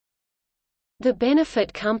The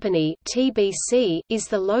Benefit Company (TBC) is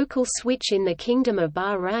the local switch in the Kingdom of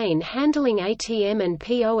Bahrain handling ATM and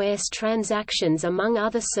POS transactions among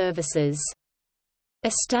other services.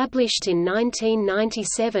 Established in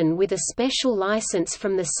 1997 with a special license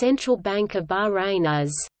from the Central Bank of Bahrain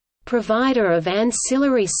as provider of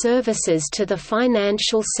ancillary services to the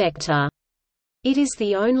financial sector, it is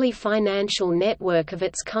the only financial network of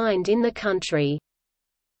its kind in the country.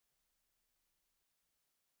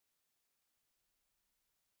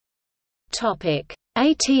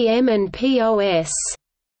 ATM and POS.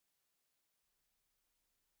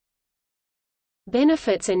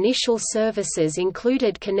 Benefit's initial services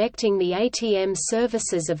included connecting the ATM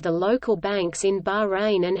services of the local banks in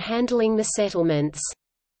Bahrain and handling the settlements.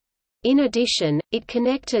 In addition, it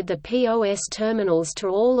connected the POS terminals to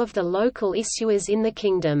all of the local issuers in the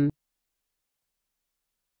kingdom.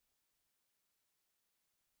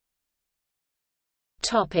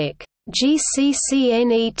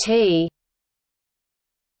 GCCNET.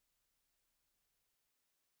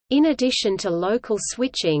 In addition to local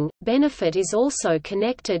switching, Benefit is also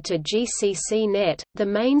connected to GCCNET, the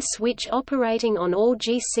main switch operating on all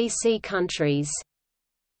GCC countries.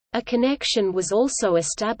 A connection was also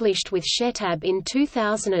established with Shetab in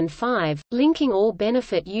 2005, linking all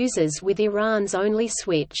Benefit users with Iran's only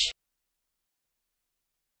switch.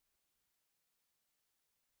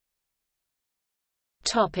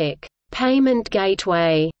 Payment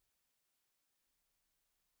gateway.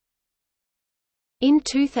 In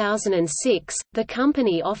 2006, the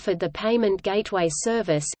company offered the Payment Gateway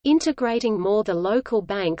service, integrating more the local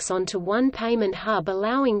banks onto one payment hub,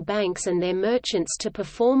 allowing banks and their merchants to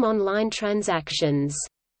perform online transactions.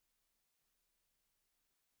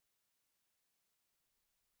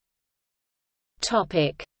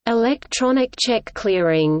 Electronic check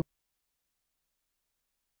clearing.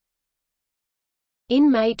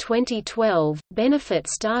 In May 2012, Benefit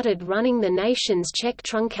started running the nation's check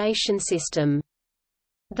truncation system,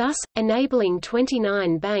 thus, enabling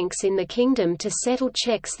 29 banks in the kingdom to settle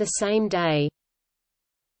checks the same day.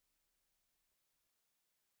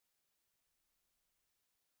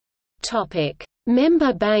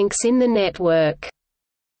 Member banks in the network.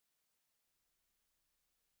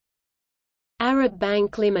 Arab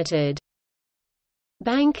Bank Limited,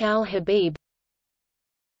 Bank Al Habib,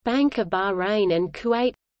 Bank of Bahrain and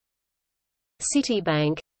Kuwait,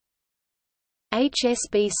 Citibank,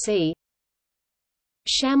 HSBC,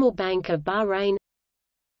 Shamil Bank of Bahrain,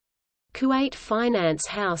 Kuwait Finance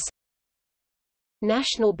House,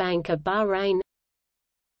 National Bank of Bahrain,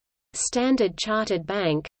 Standard Chartered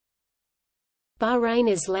Bank, Bahrain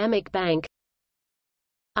Islamic Bank,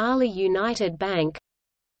 Ali United Bank,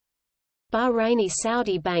 Bahraini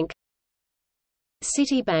Saudi Bank,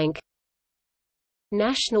 Citibank,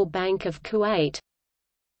 National Bank of Kuwait,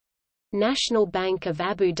 National Bank of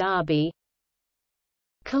Abu Dhabi,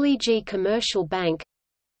 Khaliji Commercial Bank,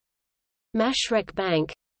 Mashreq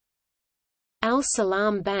Bank, Al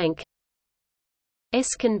Salam Bank,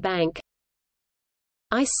 Eskan Bank,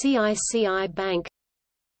 ICICI Bank,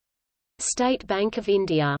 State Bank of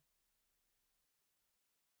India.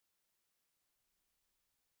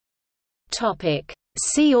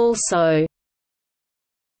 See also: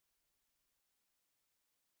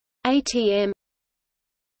 ATM,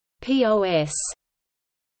 POS.